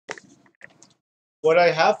What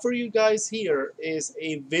I have for you guys here is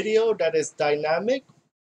a video that is dynamic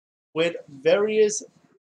with various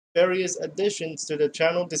additions to the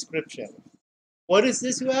channel description. What is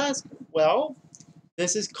this, you ask? Well,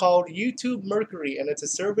 this is called YouTube Mercury, and it's a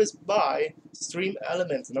service by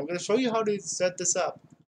StreamElements, and I'm going to show you how to set this up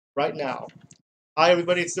right now. Hi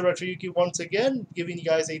everybody, it's the Retro Yuki once again, giving you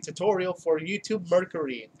guys a tutorial for YouTube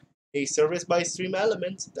Mercury, a service by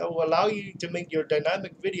StreamElements that will allow you to make your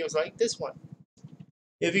dynamic videos like this one.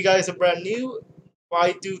 If you guys are brand new,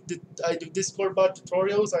 I do Discord bot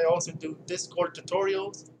tutorials. I also do Discord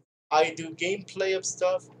tutorials. I do gameplay of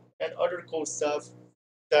stuff and other cool stuff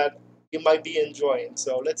that you might be enjoying.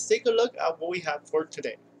 So let's take a look at what we have for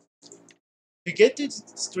today. To get to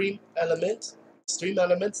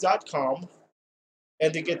StreamElements.com,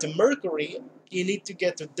 and to get to Mercury, you need to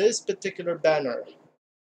get to this particular banner.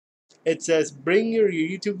 It says bring your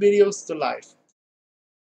YouTube videos to life.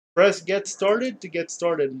 Press get started to get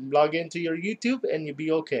started. Log into your YouTube and you'll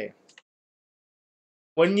be okay.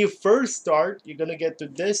 When you first start, you're gonna get to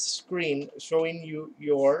this screen showing you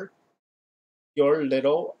your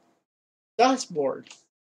little dashboard.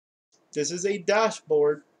 This is a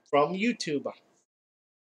dashboard from YouTube.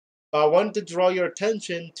 I want to draw your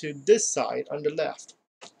attention to this side on the left.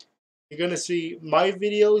 You're gonna see my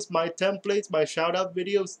videos, my templates, my shout out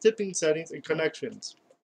videos, tipping settings, and connections.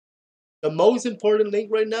 The most important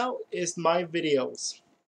link right now is my videos.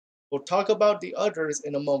 We'll talk about the others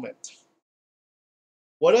in a moment.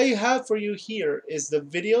 What I have for you here is the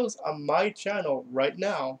videos on my channel right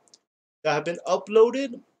now that have been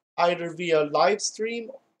uploaded either via live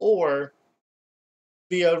stream or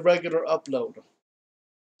via regular upload.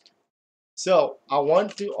 So I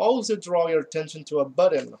want to also draw your attention to a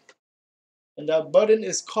button, and that button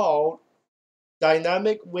is called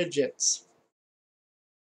Dynamic Widgets.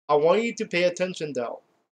 I want you to pay attention though.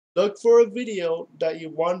 Look for a video that you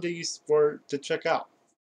want to check out.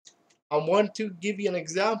 I want to give you an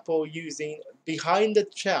example using Behind the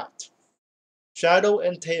Chat, Shadow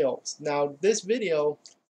and Tails. Now this video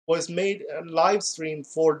was made a live stream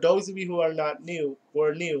for those of you who are not new,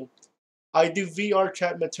 I do VR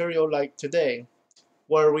chat material like today,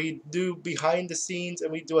 where we do behind the scenes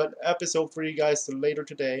and we do an episode for you guys later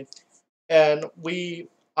today. And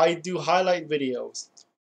I do highlight videos.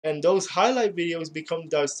 And those highlight videos become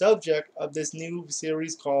the subject of this new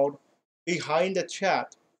series called Behind the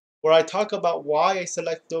Chat, where I talk about why I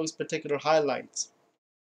select those particular highlights.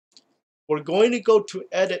 We're going to go to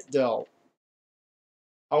edit though.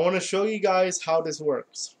 I want to show you guys how this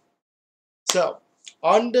works. So,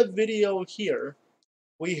 on the video here,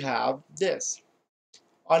 we have this.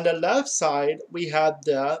 On the left side, we have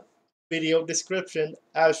the video description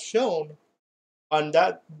as shown on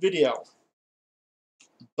that video.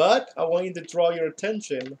 But I want you to draw your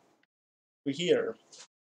attention to here.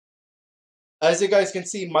 As you guys can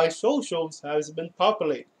see, my socials has been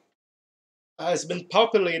populated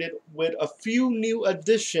with a few new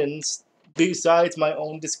additions besides my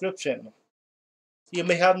own description. You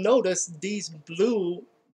may have noticed these blue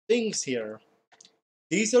things here.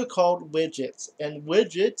 These are called widgets, and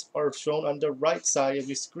widgets are shown on the right side of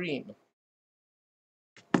your screen.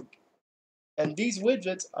 And these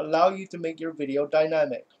widgets allow you to make your video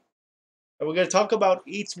dynamic. And we're going to talk about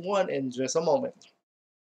each one in just a moment.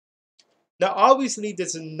 Now, obviously,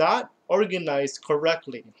 this is not organized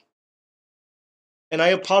correctly. And I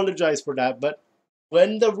apologize for that, but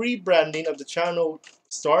when the rebranding of the channel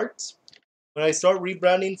starts, when I start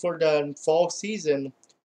rebranding for the fall season,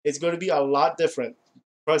 it's going to be a lot different.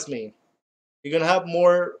 Trust me. You're going to have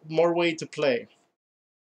more way to play.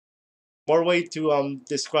 More way to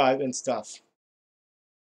describe and stuff.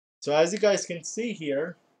 So as you guys can see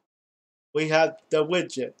here, we have the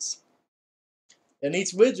widgets. And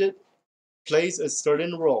each widget plays a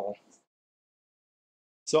certain role.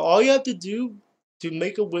 So all you have to do to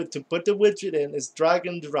put the widget in is drag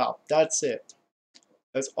and drop. That's it.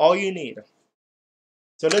 That's all you need.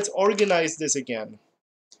 So let's organize this again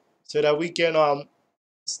so that we can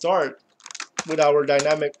start with our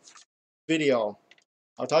dynamic video.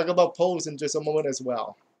 I'll talk about polls in just a moment as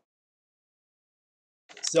well.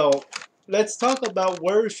 So let's talk about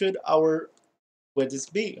where should our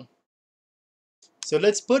widgets be. So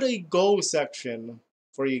let's put a goal section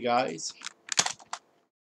for you guys.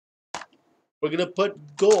 We're gonna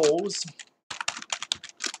put goals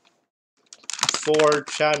for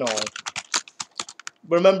channel.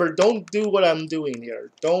 Remember, don't do what I'm doing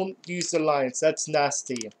here. Don't use the lines. That's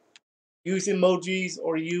nasty. Use emojis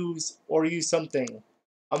or use something.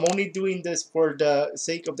 I'm only doing this for the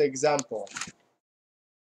sake of the example.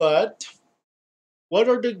 But what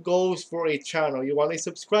are the goals for a channel? You want a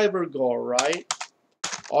subscriber goal, right?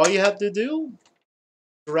 All you have to do,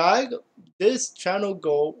 drag this channel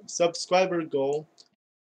goal, subscriber goal,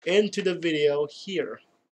 into the video here.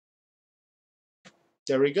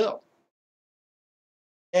 There we go.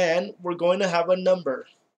 And we're going to have a number.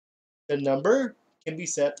 The number can be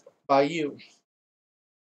set by you.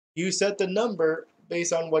 You set the number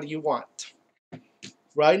based on what you want.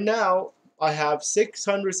 Right now, I have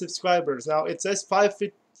 600 subscribers. Now, it says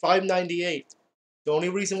 598. The only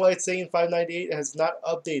reason why it's saying 598 has not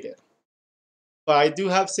updated. But I do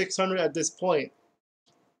have 600 at this point.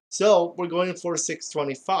 So, we're going for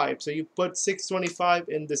 625. So, you put 625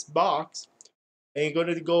 in this box, and you're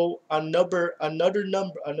going to go another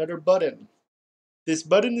button. This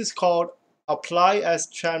button is called Apply as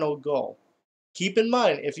Channel Goal. Keep in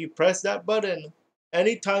mind, if you press that button,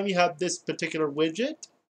 anytime you have this particular widget,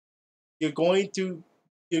 you're going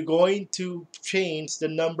to change the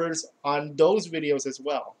numbers on those videos as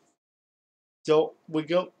well. So we're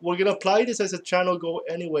gonna apply this as a channel goal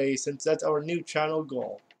anyway, since that's our new channel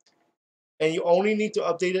goal. And you only need to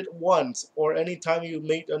update it once or anytime you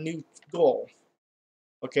make a new goal.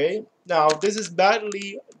 Okay? Now this is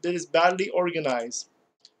badly organized.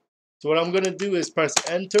 So what I'm gonna do is press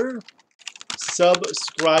enter.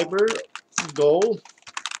 Subscriber goal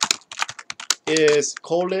is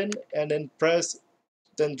colon, and then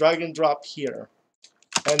drag and drop here,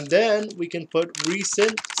 and then we can put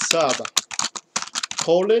recent sub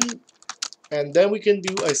colon, and then we can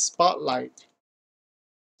do a spotlight.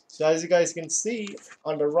 So as you guys can see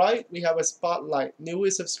on the right, we have a spotlight.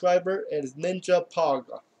 Newest subscriber is Ninja Pog.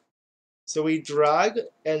 So we drag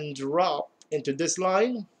and drop into this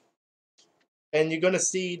line, and you're gonna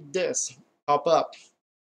see this pop up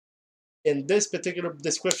in this particular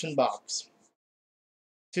description box.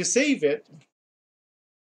 To save it,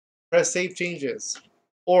 press Save Changes,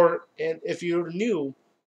 or if you're new,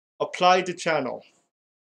 apply to channel.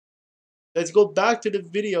 Let's go back to the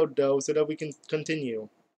video though so that we can continue.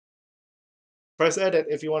 Press Edit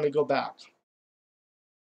if you want to go back.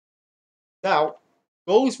 Now,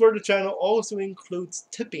 goals for the channel also includes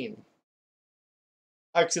tipping.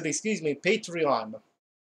 Actually, excuse me, Patreon.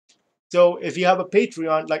 So if you have a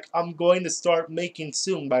Patreon, like I'm going to start making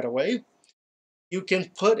soon, by the way, you can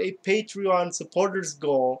put a Patreon supporters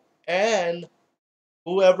goal and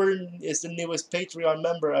whoever is the newest Patreon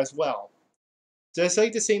member as well. Just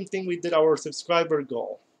like the same thing we did our subscriber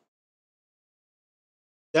goal.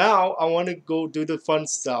 Now I want to go do the fun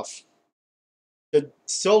stuff. The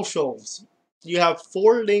socials. You have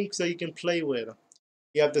 4 links that you can play with.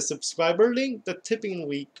 You have the subscriber link, the tipping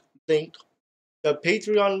week link, the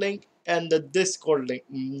Patreon link, and the Discord link.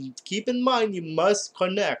 Keep in mind you must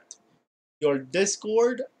connect your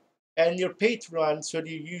Discord and your Patreon so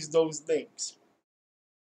you use those links.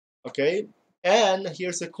 Okay? And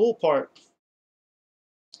here's the cool part.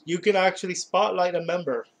 You can actually spotlight a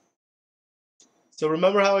member. So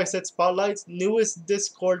remember how I said spotlights? Newest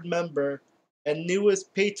Discord member and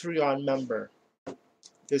newest Patreon member.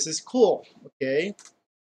 This is cool, okay?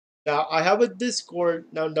 Now I have a Discord.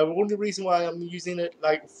 Now the only reason why I'm using it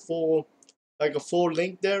like a full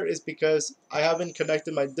link there is because I haven't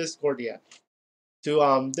connected my Discord yet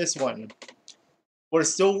to this one. We're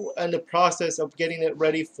still in the process of getting it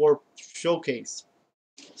ready for showcase.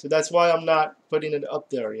 So that's why I'm not putting it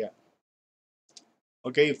up there yet.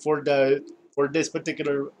 Okay, for this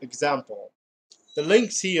particular example. The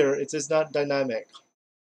links here, it is not dynamic.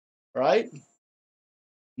 Right?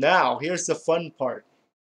 Now, here's the fun part.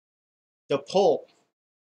 The poll.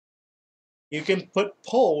 You can put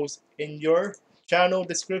polls in your channel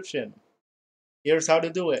description. Here's how to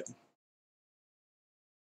do it.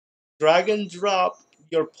 Drag and drop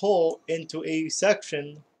your poll into a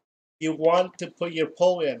section you want to put your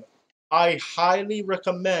poll in. I highly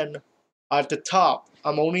recommend at the top.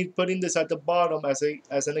 I'm only putting this at the bottom as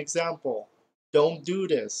an example. Don't do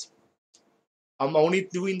this. I'm only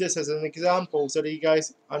doing this as an example so that you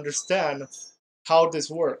guys understand how this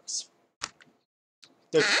works.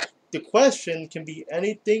 The question can be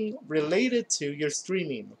anything related to your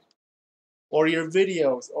streaming or your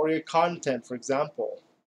videos or your content, for example.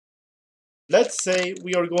 Let's say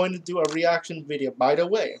we are going to do a reaction video. By the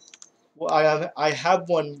way, I have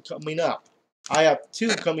one coming up. I have 2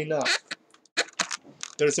 coming up.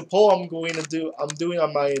 There's a poll I'm doing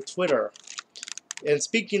on my Twitter. And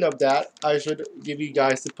speaking of that, I should give you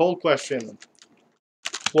guys the poll question.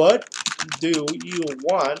 What do you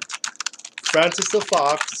want Francis the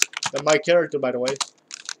Fox, my character by the way,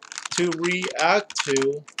 to react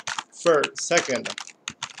to second?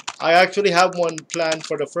 I actually have one planned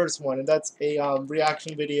for the first one, and that's a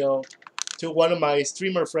reaction video to one of my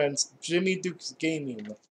streamer friends, Jimmy Dukes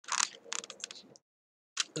Gaming.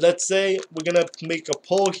 let's say we're gonna make a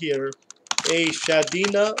poll here, a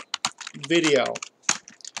Shadina video.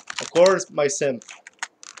 Of course, my simp.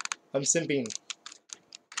 I'm simping.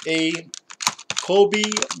 A Kobe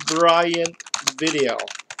Bryant video.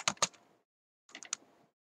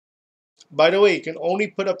 By the way, you can only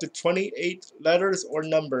put up to 28 letters or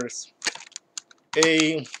numbers.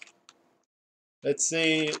 A, let's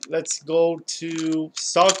say, let's go to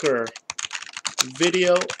soccer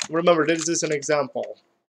video. Remember, this is an example.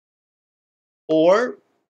 Or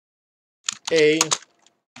a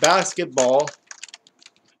basketball.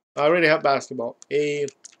 I already have basketball. A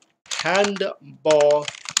handball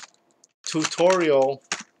tutorial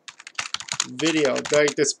video,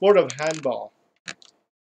 like the sport of handball.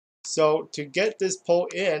 So to get this poll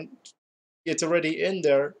in, it's already in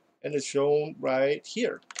there and it's shown right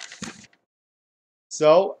here.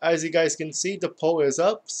 So as you guys can see, the poll is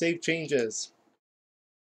up. Save changes.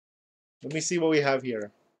 Let me see what we have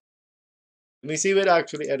here. Let me see if it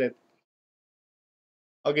actually edit.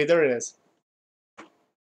 Okay, there it is.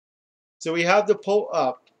 So we have the poll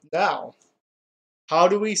up. Now, how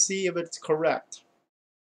do we see if it's correct?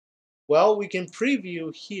 Well, we can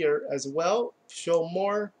preview here as well, show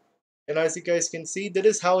more, and as you guys can see, that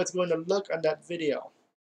is how it's going to look on that video.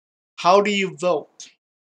 How do you vote?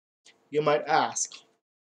 You might ask.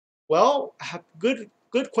 Well, good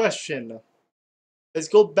question. Let's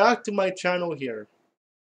go back to my channel here.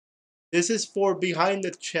 This is for behind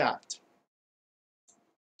the chat.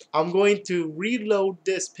 I'm going to reload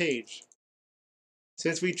this page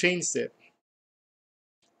since we changed it.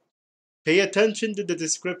 Pay attention to the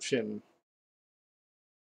description.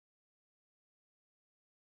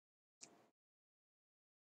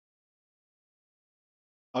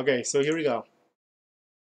 Okay, so here we go.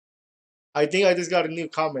 I think I just got a new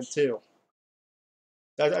comment too.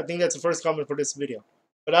 I think that's the first comment for this video.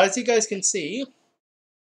 But as you guys can see,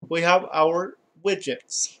 we have our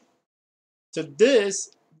widgets. So this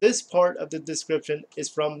part of the description is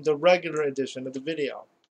from the regular edition of the video.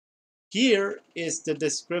 Here is the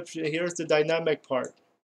description. Here's the dynamic part.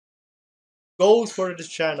 Goals for the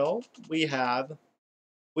channel. We have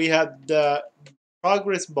the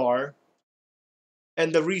progress bar,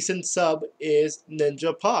 and the recent sub is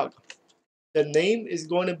Ninja Pog. The name is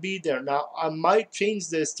going to be there. Now I might change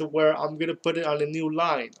this to where I'm going to put it on a new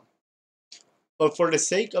line. But for the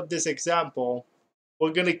sake of this example,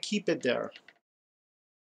 we're going to keep it there.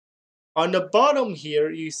 On the bottom here,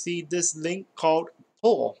 you see this link called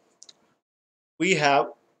poll. We have,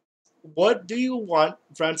 what do you want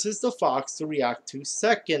Francis the Fox to react to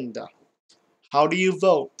second? How do you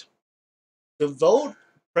vote? To vote,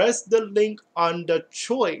 press the link on the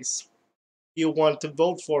choice you want to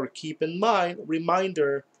vote for. Keep in mind,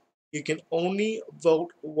 reminder, you can only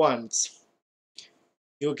vote once.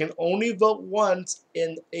 You can only vote once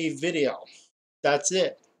in a video. That's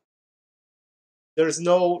it. There's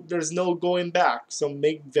no going back. So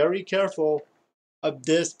make very careful of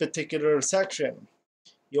this particular section.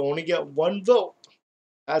 You only get one vote.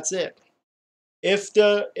 That's it. If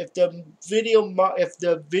the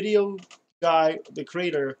video guy, the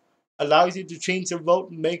creator, allows you to change your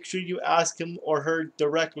vote, make sure you ask him or her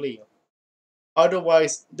directly.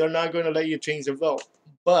 Otherwise, they're not going to let you change your vote.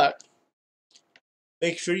 But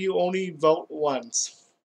make sure you only vote once.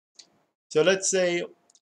 So let's say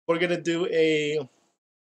we're going to do a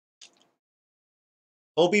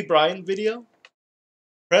Kobe Bryant video.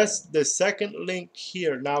 Press the second link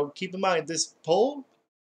here. Now keep in mind, this poll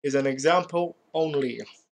is an example only.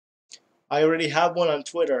 I already have one on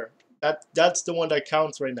Twitter. That's the one that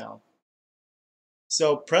counts right now.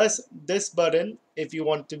 So press this button if you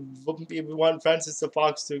want Francis the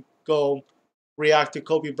Fox to go react to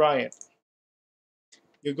Kobe Bryant.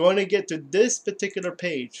 You're going to get to this particular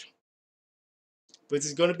page, which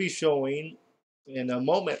is going to be showing in a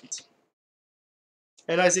moment.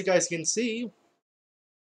 And as you guys can see,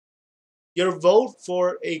 your vote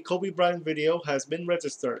for a Kobe Bryant video has been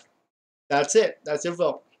registered. That's it. That's your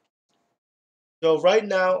vote. So right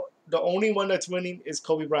now, the only one that's winning is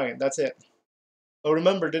Kobe Bryant. That's it. But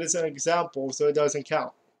remember, this is an example, so it doesn't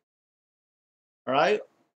count. All right?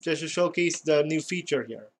 Just to showcase the new feature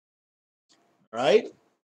here. All right?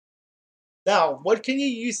 Now, what can you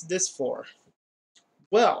use this for?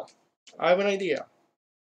 Well, I have an idea.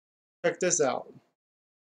 Check this out.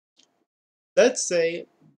 Let's say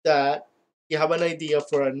that you have an idea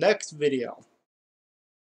for a next video.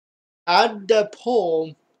 Add the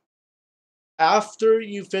poll after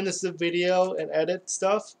you finish the video and edit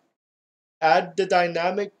stuff. Add the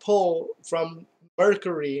dynamic poll from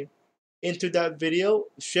Mercury into that video,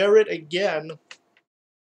 share it again,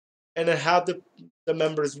 and then have the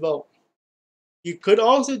members vote. You could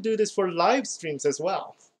also do this for live streams as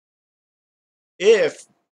well, if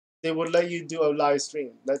they would let you do a live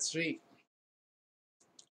stream. Let's see.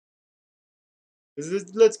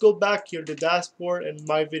 Let's go back here to dashboard and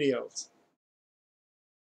my videos.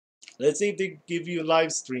 Let's see if they give you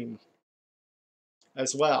live stream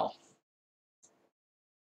as well.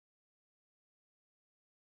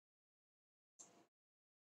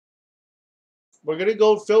 We're gonna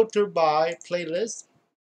go filter by playlist,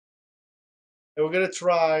 and we're gonna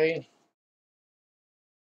try.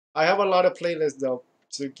 I have a lot of playlists though,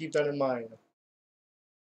 so keep that in mind.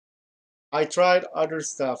 I tried other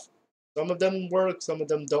stuff. Some of them work, some of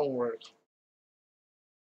them don't work.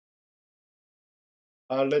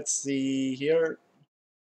 Let's see here.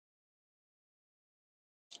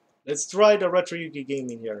 Let's try the Retro Yuki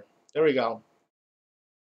Gaming here. There we go.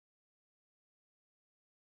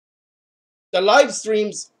 The live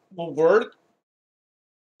streams will work,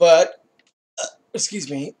 but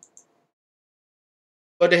excuse me,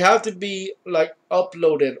 but they have to be like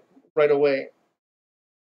uploaded right away.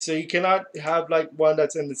 So you cannot have like one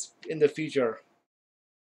that's in the future.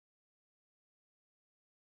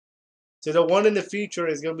 So the one in the future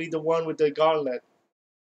is gonna be the one with the gauntlet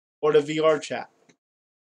or the VR chat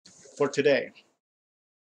for today.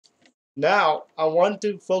 Now I want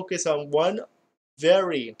to focus on one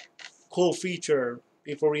very cool feature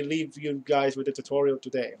before we leave you guys with the tutorial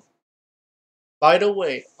today. By the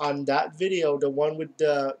way, on that video, the one with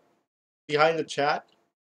the behind the chat,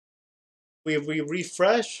 we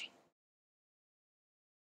refresh.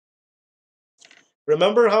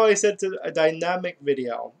 Remember how I said to a dynamic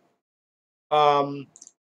video?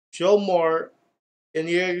 Show more, and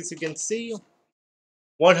here as you can see,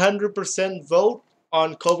 100% vote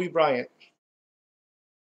on Kobe Bryant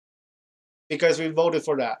because we voted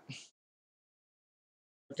for that.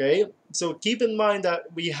 Okay, so keep in mind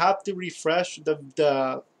that we have to refresh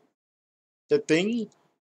the thing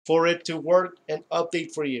for it to work and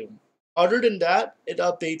update for you. Other than that, it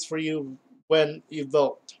updates for you when you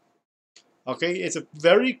vote. Okay, it's a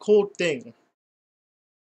very cool thing.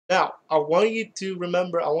 Now, I want you to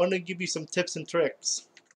remember, I want to give you some tips and tricks.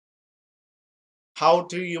 How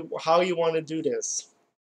you want to do this.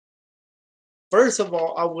 First of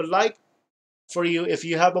all, I would like for you, if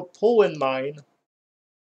you have a poll in mind,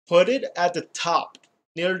 put it at the top,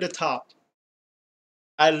 near the top,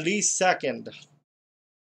 at least second.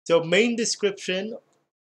 So main description,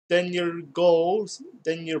 then your goals,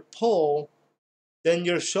 then your poll, then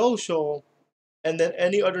your social, and then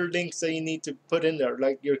any other links that you need to put in there,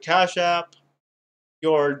 like your Cash App,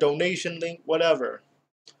 your donation link, whatever.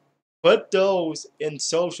 Put those in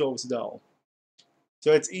socials though,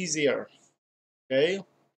 so it's easier, okay?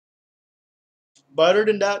 But other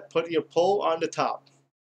than that, put your poll on the top.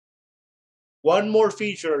 One more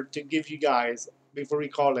feature to give you guys before we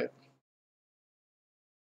call it.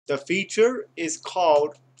 The feature is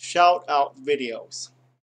called shout out videos.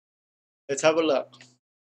 Let's have a look.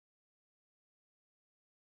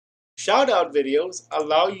 Shout out videos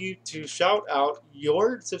allow you to shout out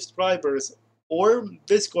your subscribers or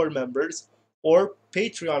Discord members or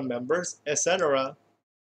Patreon members, etc.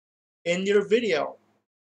 in your video.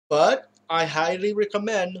 But I highly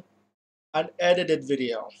recommend an edited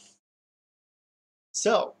video.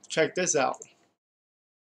 So check this out.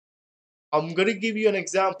 I'm going to give you an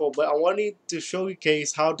example, but I wanted to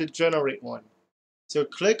showcase how to generate one. So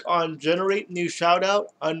click on generate new shoutout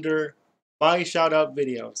under my shoutout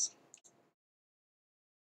videos.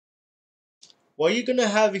 What you're going to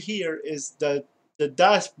have here is the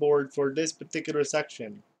dashboard for this particular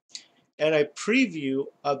section and a preview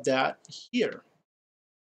of that here.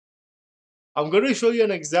 I'm going to show you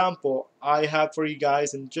an example I have for you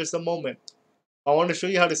guys in just a moment. I want to show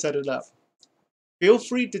you how to set it up. Feel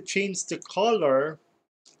free to change the color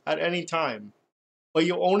at any time, but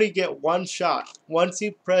you only get one shot. Once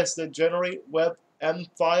you press the generate WebM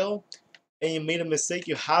file and you made a mistake,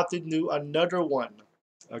 you have to do another one,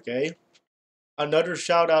 okay? Another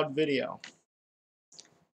shout out video.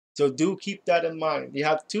 So do keep that in mind. You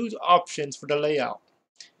have two options for the layout.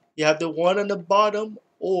 You have the one on the bottom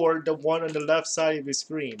or the one on the left side of your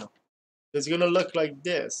screen. It's gonna look like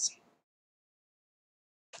this.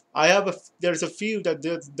 There's a few that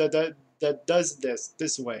does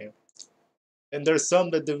this way, and there's some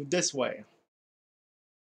that do this way.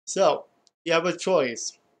 So you have a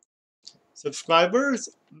choice: subscribers,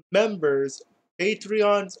 members,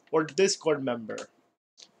 Patreons, or Discord member.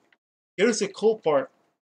 Here's the cool part: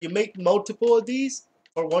 you make multiple of these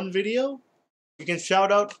for one video, you can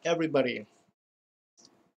shout out everybody.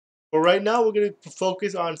 But right now we're going to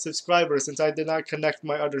focus on subscribers since I did not connect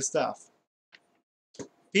my other stuff.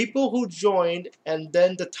 People who joined and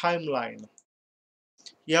then the timeline.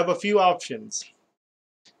 You have a few options.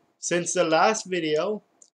 Since the last video,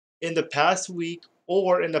 in the past week,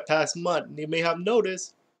 or in the past month, you may have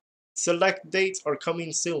noticed select dates are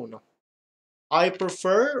coming soon. I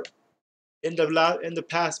prefer in the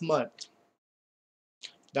past month.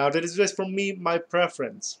 Now that is just for me, my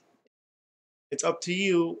preference. It's up to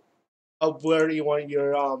you of where you want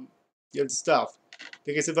your stuff.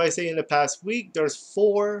 Because if I say in the past week there's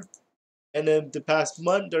 4, and in the past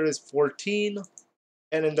month there is 14,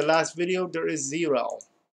 and in the last video there is 0.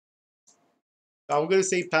 Now I'm gonna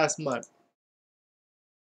say past month.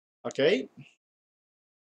 Okay?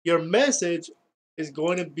 Your message is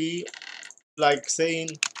going to be like saying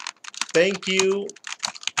thank you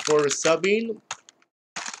for subbing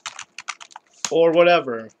or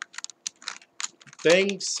whatever.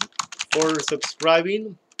 Thanks for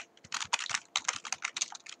subscribing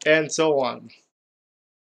and so on.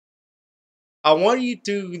 I want you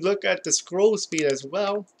to look at the scroll speed as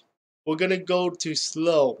well. We're gonna go to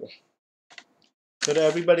slow so that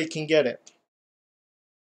everybody can get it.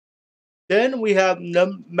 Then we have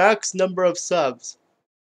max number of subs.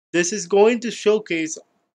 This is going to showcase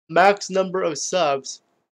max number of subs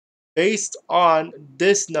based on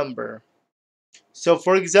this number. So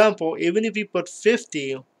for example, even if you put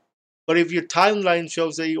 50, but if your timeline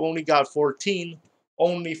shows that you only got 14,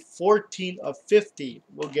 only 14 of 50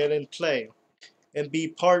 will get in play and be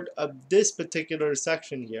part of this particular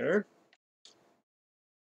section here.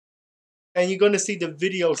 And you're going to see the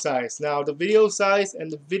video size. Now the video size and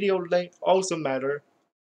the video length also matter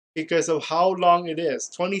because of how long it is.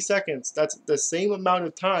 20 seconds, that's the same amount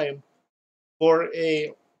of time for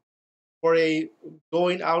a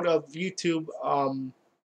going out of YouTube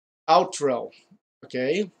outro.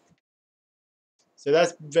 Okay, so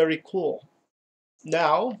that's very cool.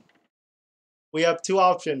 Now we have two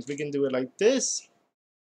options. We can do it like this,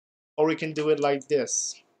 or we can do it like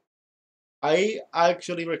this. I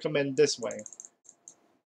actually recommend this way.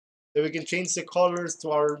 So we can change the colors to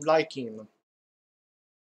our liking.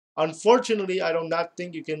 Unfortunately, I do not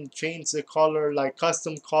think you can change the color like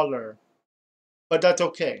custom color, but that's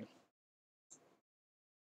okay.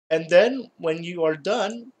 And then when you are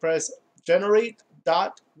done, press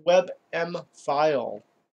generate.webm file.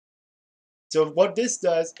 So what this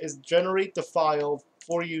does is generate the file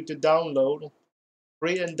for you to download,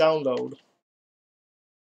 create and download.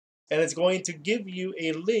 And it's going to give you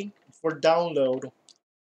a link for download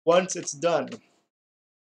once it's done.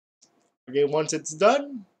 Okay, once it's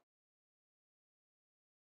done,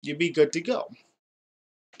 you'll be good to go.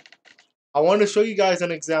 I want to show you guys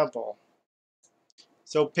an example.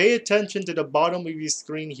 So pay attention to the bottom of your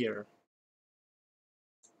screen here.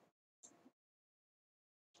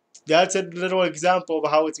 That's a little example of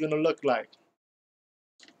how it's going to look like.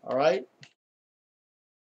 All right.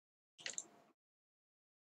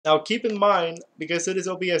 Now keep in mind, because it is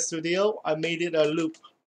OBS Studio, I made it a loop.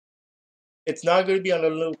 It's not going to be on a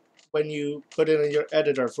loop when you put it in your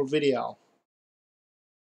editor for video.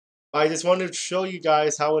 I just wanted to show you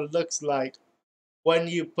guys how it looks like when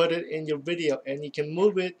you put it in your video, and you can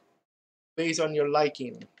move it based on your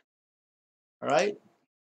liking. All right.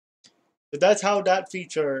 So that's how that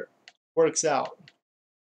feature works out.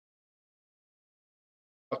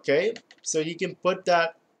 Okay, so you can put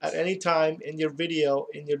that at any time in your video,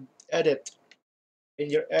 in your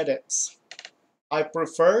edits. I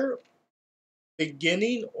prefer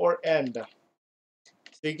beginning or end, so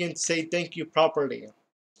you can say thank you properly.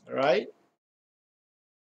 All right.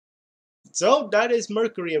 So that is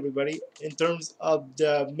Mercury, everybody, in terms of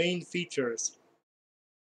the main features.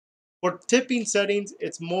 For tipping settings,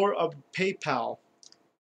 it's more of PayPal.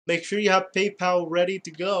 Make sure you have PayPal ready to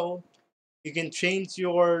go. You can change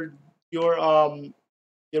your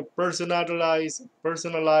personalized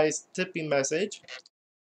tipping message,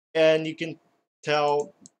 and you can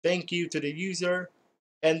tell thank you to the user,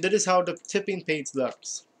 and that is how the tipping page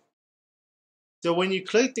looks. So when you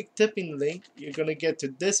click the tipping link, you're gonna get to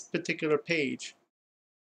this particular page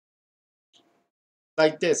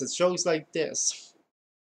like this. It shows like this,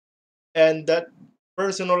 and that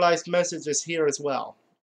personalized message is here as well.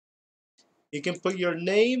 You can put your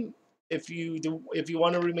name if you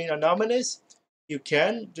want to remain anonymous. You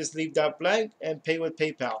can just leave that blank and pay with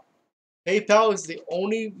PayPal. PayPal is the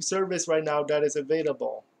only service right now that is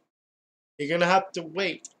available. You're gonna have to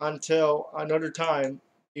wait until another time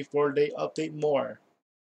before they update more.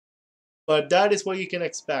 But that is what you can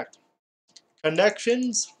expect.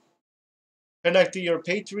 Connections, connect to your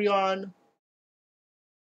Patreon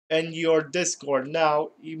and your Discord.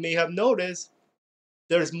 Now, you may have noticed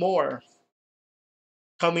there's more.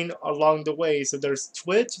 coming along the way. So there's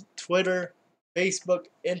Twitch, Twitter, Facebook,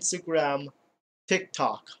 Instagram,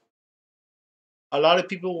 TikTok. A lot of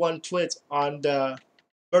people want Twitch on the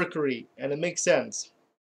Mercury, and it makes sense.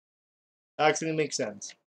 Actually makes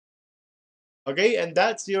sense. Okay, and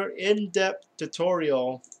that's your in-depth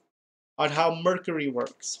tutorial on how Mercury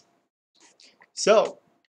works. So,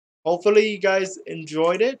 hopefully you guys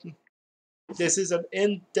enjoyed it. This is an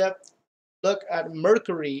in-depth look at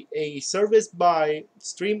Mercury, a service by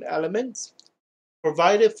StreamElements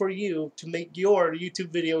provided for you to make your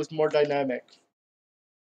YouTube videos more dynamic.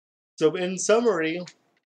 So in summary,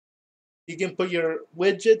 you can put your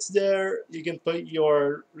widgets there, you can put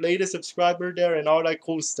your latest subscriber there and all that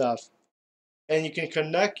cool stuff. And you can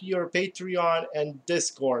connect your Patreon and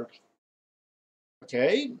Discord.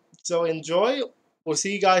 Okay, so enjoy. We'll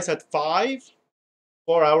see you guys at 5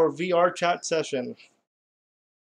 for our VR chat session.